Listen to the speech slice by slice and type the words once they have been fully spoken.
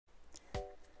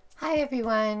Hi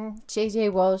everyone,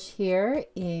 JJ Walsh here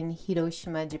in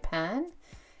Hiroshima, Japan,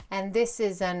 and this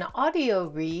is an audio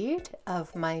read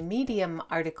of my Medium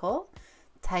article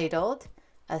titled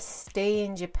A Stay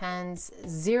in Japan's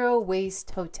Zero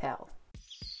Waste Hotel.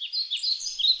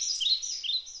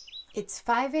 It's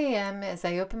 5 a.m. as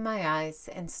I open my eyes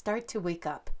and start to wake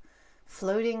up,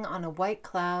 floating on a white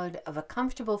cloud of a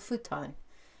comfortable futon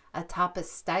atop a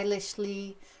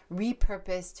stylishly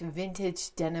repurposed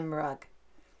vintage denim rug.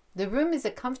 The room is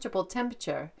a comfortable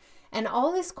temperature, and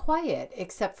all is quiet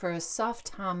except for a soft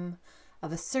hum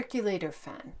of a circulator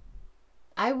fan.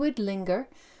 I would linger,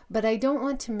 but I don't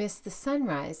want to miss the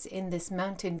sunrise in this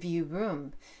mountain view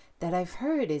room that I've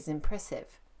heard is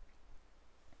impressive.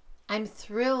 I'm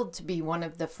thrilled to be one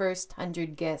of the first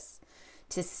 100 guests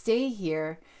to stay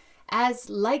here, as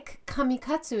like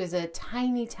Kamikatsu is a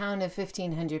tiny town of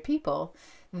 1,500 people,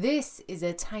 this is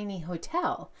a tiny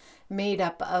hotel made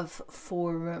up of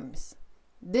 4 rooms.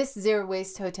 This Zero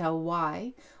Waste Hotel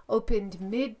Y opened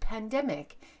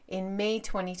mid-pandemic in May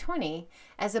 2020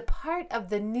 as a part of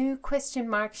the new question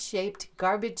mark shaped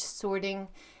garbage sorting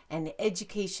and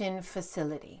education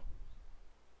facility.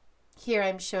 Here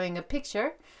I'm showing a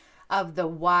picture of the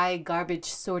Y garbage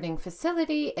sorting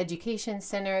facility, education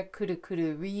center,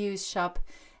 kuru-kuru reuse shop,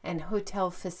 and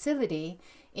hotel facility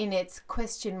in its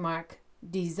question mark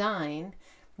design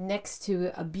next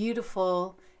to a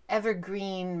beautiful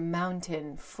evergreen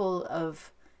mountain full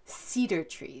of cedar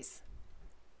trees.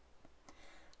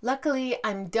 Luckily,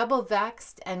 I'm double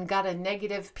vaxxed and got a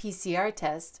negative PCR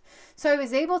test, so I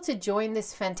was able to join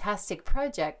this fantastic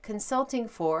project consulting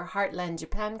for Heartland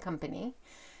Japan Company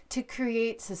to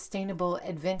create sustainable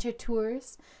adventure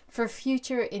tours for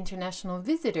future international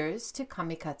visitors to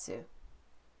Kamikatsu.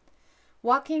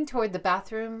 Walking toward the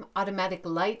bathroom, automatic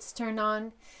lights turn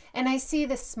on, and I see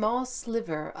the small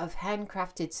sliver of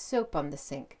handcrafted soap on the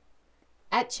sink.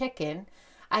 At check-in,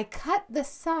 I cut the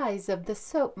size of the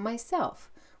soap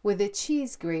myself with a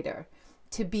cheese grater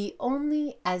to be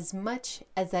only as much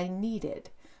as I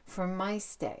needed for my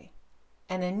stay,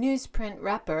 and a newsprint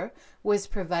wrapper was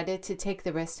provided to take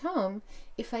the rest home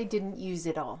if I didn't use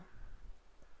it all.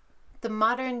 The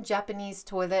modern Japanese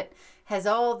toilet has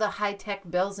all the high-tech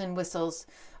bells and whistles,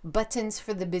 buttons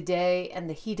for the bidet and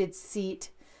the heated seat,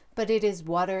 but it is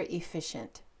water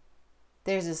efficient.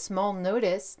 There's a small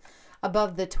notice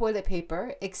above the toilet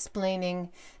paper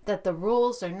explaining that the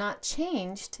rolls are not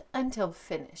changed until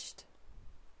finished.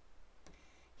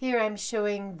 Here I'm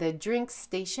showing the drink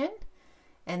station,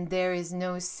 and there is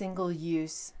no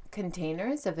single-use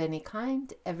containers of any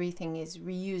kind. Everything is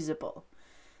reusable.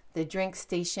 The drink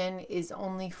station is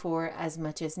only for as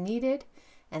much as needed,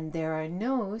 and there are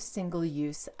no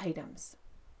single-use items.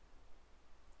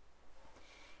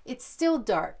 It's still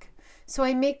dark, so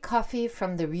I make coffee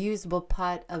from the reusable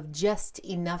pot of just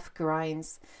enough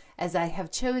grinds as I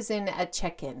have chosen at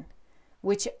check-in,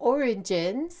 which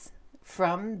origins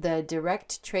from the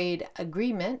direct trade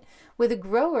agreement with a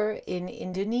grower in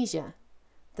Indonesia.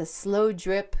 The slow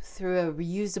drip through a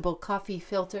reusable coffee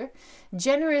filter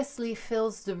generously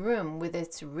fills the room with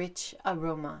its rich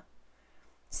aroma.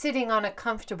 Sitting on a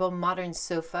comfortable modern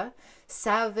sofa,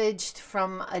 salvaged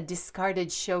from a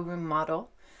discarded showroom model,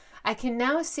 I can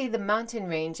now see the mountain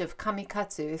range of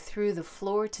Kamikatsu through the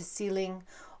floor-to-ceiling,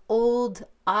 old,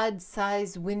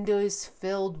 odd-sized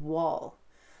windows-filled wall.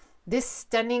 This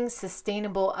stunning,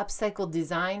 sustainable, upcycled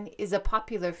design is a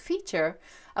popular feature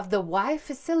of the Y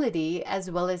facility as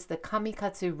well as the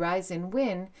Kamikatsu Rise and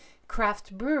Win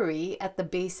craft brewery at the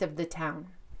base of the town.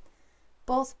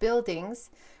 Both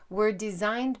buildings were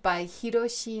designed by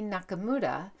Hiroshi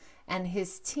Nakamura and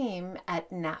his team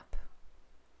at NAP.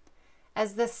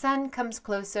 As the sun comes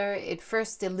closer, it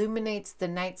first illuminates the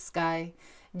night sky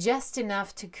just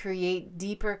enough to create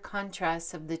deeper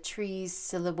contrasts of the trees'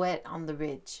 silhouette on the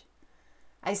ridge.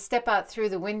 I step out through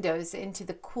the windows into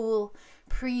the cool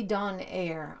pre-dawn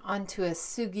air onto a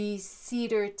sugi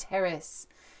cedar terrace,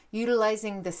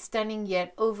 utilizing the stunning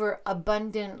yet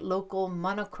overabundant local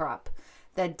monocrop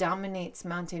that dominates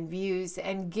mountain views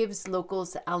and gives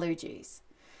locals allergies,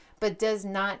 but does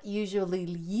not usually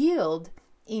yield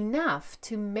enough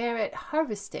to merit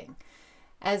harvesting,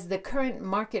 as the current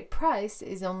market price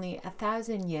is only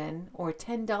 1,000 yen or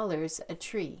 $10 a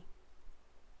tree.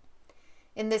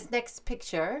 In this next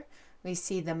picture, we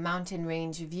see the mountain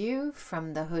range view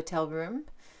from the hotel room,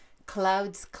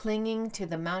 clouds clinging to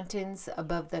the mountains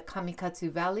above the Kamikatsu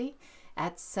Valley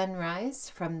at sunrise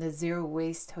from the Zero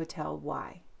Waste Hotel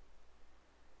Y.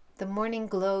 The morning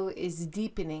glow is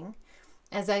deepening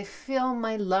as I fill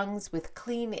my lungs with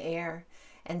clean air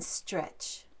and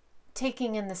stretch,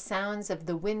 taking in the sounds of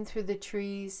the wind through the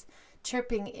trees,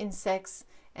 chirping insects,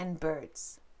 and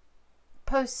birds.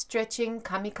 Post-stretching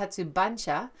Kamikatsu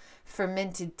bancha,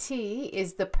 fermented tea,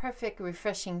 is the perfect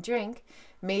refreshing drink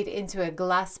made into a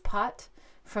glass pot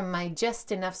from my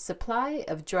just enough supply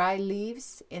of dry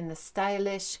leaves in the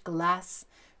stylish glass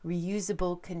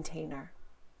reusable container.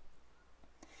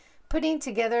 Putting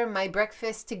together my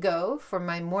breakfast to go for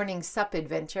my morning sup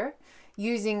adventure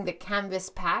using the canvas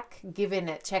pack given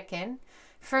at check-in,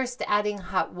 first adding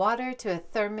hot water to a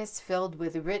thermos filled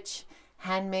with rich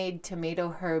handmade tomato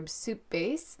herb soup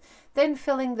base, then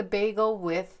filling the bagel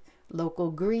with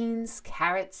local greens,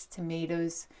 carrots,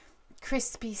 tomatoes,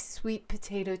 crispy sweet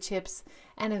potato chips,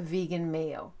 and a vegan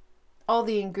mayo. All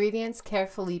the ingredients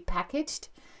carefully packaged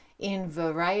in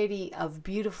variety of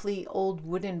beautifully old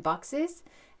wooden boxes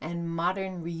and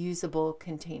modern reusable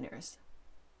containers.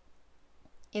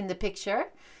 In the picture,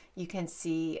 you can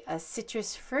see a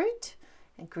citrus fruit,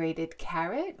 a grated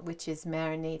carrot, which is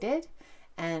marinated,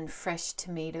 and fresh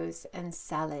tomatoes and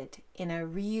salad in a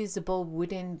reusable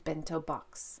wooden bento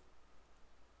box.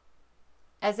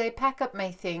 As I pack up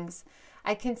my things,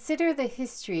 I consider the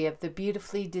history of the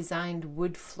beautifully designed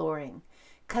wood flooring,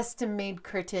 custom-made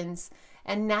curtains,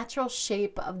 and natural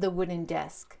shape of the wooden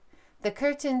desk. The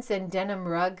curtains and denim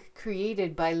rug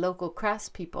created by local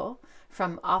craftspeople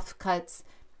from offcuts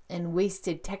and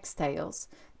wasted textiles,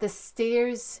 the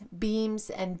stairs, beams,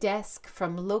 and desk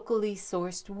from locally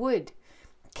sourced wood,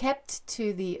 kept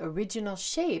to the original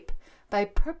shape by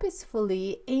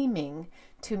purposefully aiming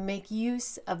to make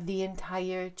use of the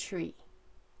entire tree.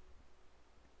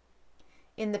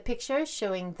 In the picture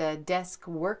showing the desk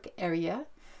work area,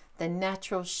 the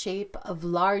natural shape of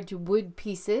large wood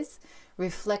pieces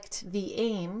reflect the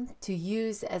aim to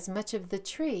use as much of the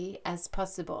tree as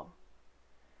possible.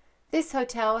 This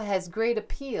hotel has great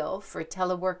appeal for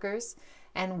teleworkers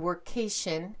and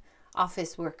workation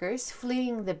office workers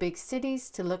fleeing the big cities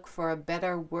to look for a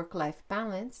better work-life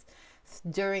balance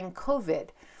during COVID,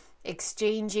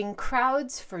 exchanging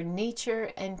crowds for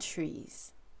nature and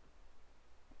trees.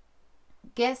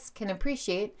 Guests can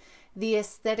appreciate the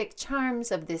aesthetic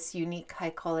charms of this unique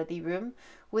high-quality room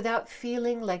without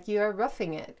feeling like you are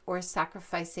roughing it or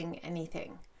sacrificing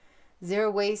anything.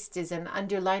 Zero waste is an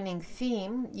underlining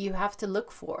theme you have to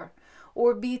look for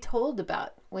or be told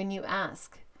about when you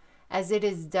ask, as it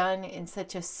is done in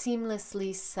such a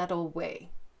seamlessly subtle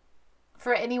way.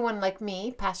 For anyone like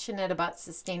me, passionate about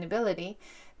sustainability,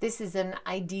 this is an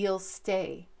ideal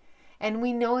stay. And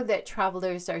we know that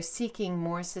travelers are seeking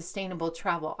more sustainable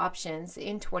travel options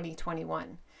in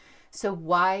 2021. So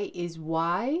why is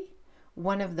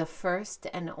one of the first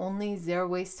and only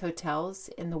zero-waste hotels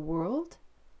in the world?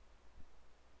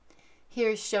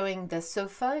 Here's showing the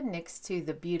sofa next to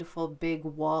the beautiful big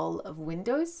wall of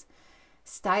windows,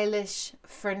 stylish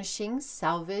furnishings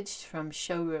salvaged from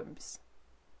showrooms.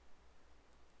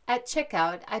 At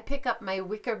checkout, I pick up my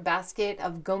wicker basket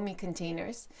of gomi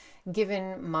containers,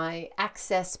 given my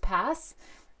access pass,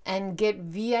 and get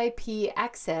VIP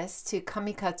access to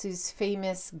Kamikatsu's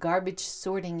famous garbage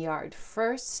sorting yard.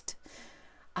 First,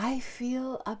 I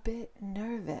feel a bit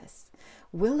nervous.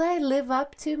 Will I live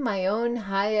up to my own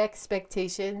high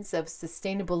expectations of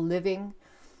sustainable living?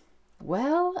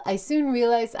 Well, I soon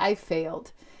realize I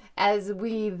failed, as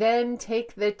we then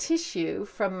take the tissue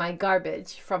from my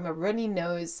garbage from a runny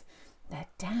nose, that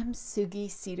damn Sugi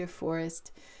cedar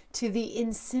forest, to the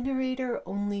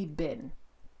incinerator-only bin.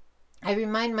 I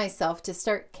remind myself to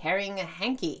start carrying a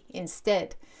hanky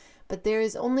instead, but there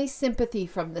is only sympathy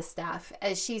from the staff,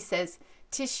 as she says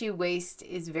tissue waste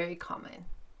is very common.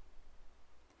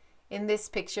 In this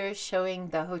picture showing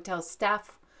the hotel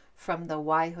staff from the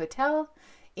Y Hotel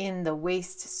in the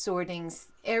waste sorting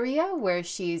area where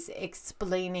she's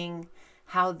explaining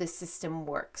how the system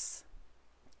works.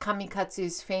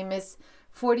 Kamikatsu's famous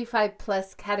 45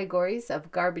 plus categories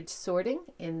of garbage sorting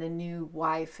in the new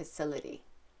Y facility.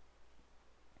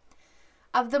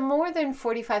 Of the more than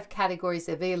 45 categories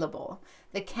available,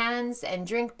 the cans and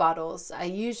drink bottles I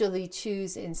usually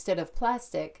choose instead of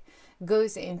plastic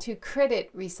goes into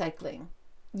credit recycling,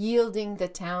 yielding the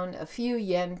town a few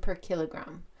yen per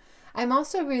kilogram. I'm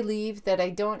also relieved that I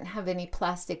don't have any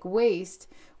plastic waste,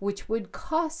 which would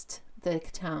cost the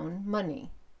town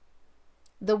money.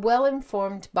 The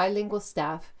well-informed bilingual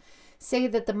staff say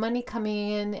that the money coming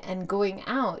in and going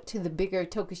out to the bigger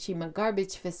Tokushima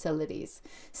garbage facilities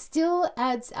still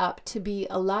adds up to be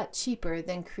a lot cheaper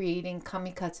than creating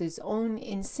Kamikatsu's own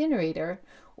incinerator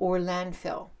or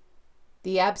landfill.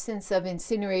 The absence of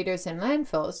incinerators and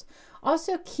landfills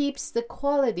also keeps the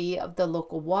quality of the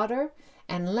local water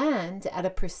and land at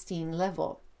a pristine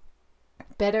level.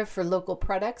 Better for local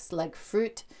products like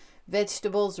fruit,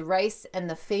 vegetables, rice, and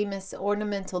the famous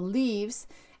ornamental leaves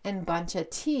and bancha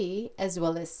tea, as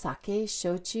well as sake,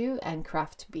 shochu, and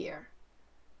craft beer.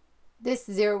 This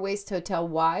Zero Waste Hotel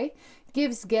Y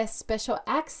gives guests special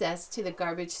access to the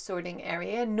garbage sorting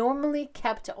area, normally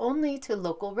kept only to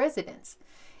local residents.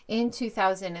 In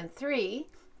 2003,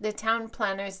 the town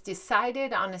planners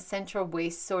decided on a central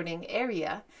waste sorting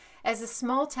area, as the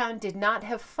small town did not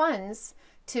have funds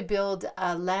to build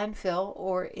a landfill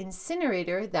or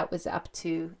incinerator that was up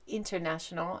to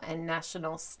international and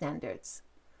national standards.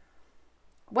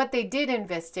 What they did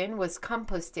invest in was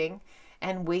composting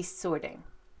and waste sorting.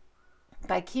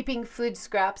 By keeping food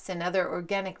scraps and other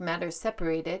organic matter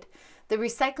separated, the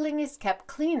recycling is kept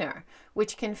cleaner,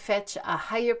 which can fetch a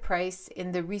higher price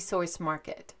in the resource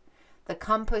market. The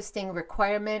composting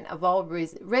requirement of all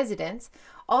residents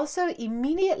also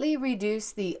immediately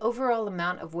reduced the overall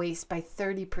amount of waste by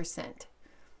 30%.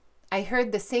 I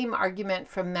heard the same argument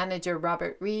from manager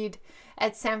Robert Reed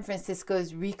at San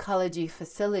Francisco's Recology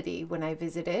facility when I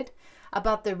visited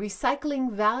about the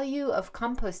recycling value of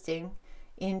composting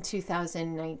in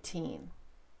 2019.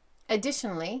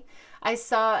 Additionally, I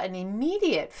saw an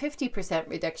immediate 50%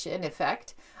 reduction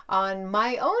effect on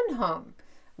my own home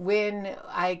when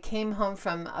I came home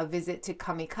from a visit to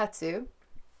Kamikatsu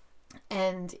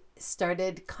and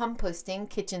started composting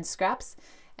kitchen scraps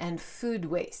and food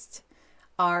waste.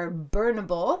 Our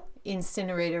burnable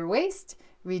incinerator waste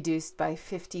reduced by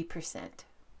 50%.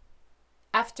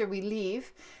 After we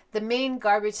leave the main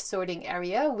garbage sorting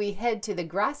area, we head to the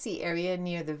grassy area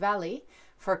near the valley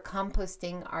for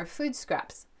composting our food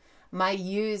scraps. My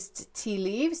used tea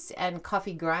leaves and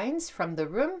coffee grinds from the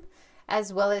room,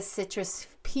 as well as citrus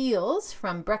peels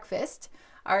from breakfast,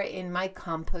 are in my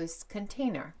compost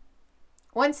container.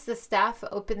 Once the staff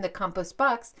open the compost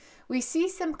box, we see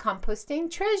some composting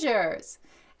treasures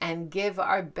and give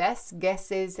our best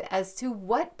guesses as to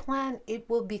what plant it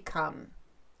will become.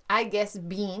 I guess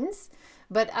beans,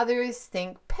 but others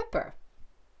think pepper.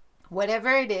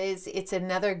 Whatever it is, it's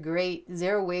another great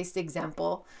zero waste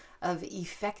example of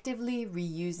effectively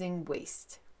reusing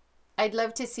waste. I'd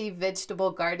love to see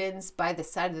vegetable gardens by the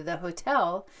side of the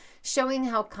hotel showing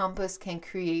how compost can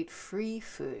create free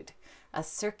food, a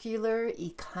circular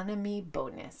economy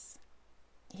bonus.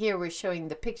 Here we're showing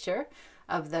the picture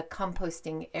of the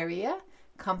composting area,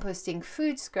 composting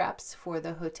food scraps for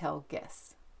the hotel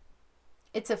guests.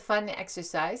 It's a fun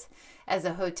exercise as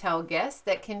a hotel guest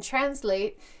that can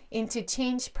translate into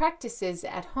changed practices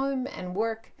at home and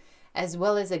work, as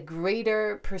well as a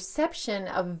greater perception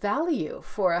of value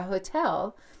for a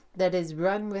hotel that is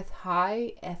run with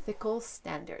high ethical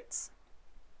standards.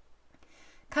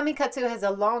 Kamikatsu has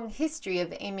a long history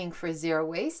of aiming for zero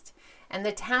waste, and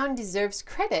the town deserves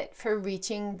credit for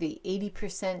reaching the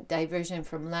 80% diversion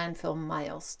from landfill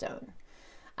milestone.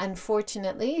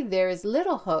 Unfortunately, there is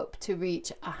little hope to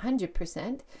reach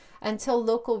 100% until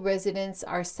local residents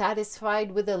are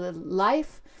satisfied with a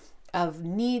life of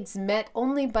needs met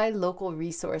only by local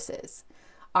resources.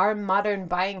 Our modern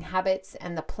buying habits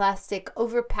and the plastic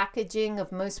overpackaging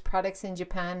of most products in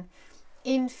Japan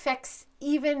infects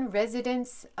even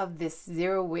residents of this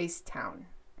zero waste town.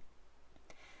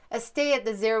 A stay at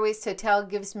the Zero Waste Hotel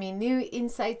gives me new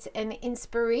insights and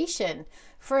inspiration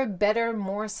for a better,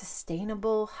 more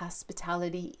sustainable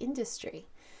hospitality industry.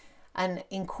 An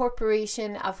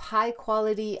incorporation of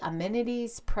high-quality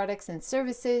amenities, products, and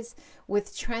services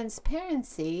with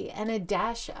transparency and a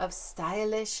dash of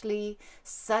stylishly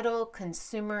subtle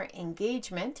consumer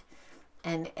engagement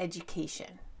and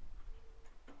education.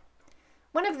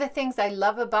 One of the things I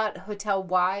love about Hotel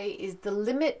Y is the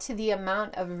limit to the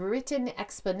amount of written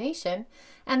explanation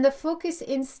and the focus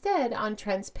instead on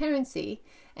transparency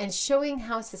and showing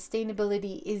how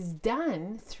sustainability is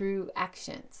done through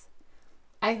actions.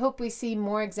 I hope we see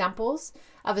more examples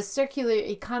of a circular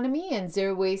economy and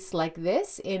zero waste like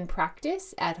this in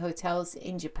practice at hotels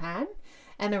in Japan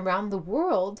and around the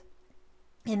world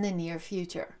in the near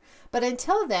future. But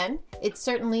until then, it's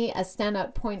certainly a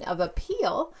standout point of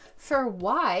appeal for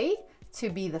Y to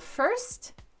be the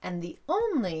first and the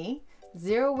only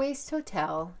zero waste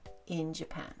hotel in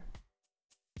Japan.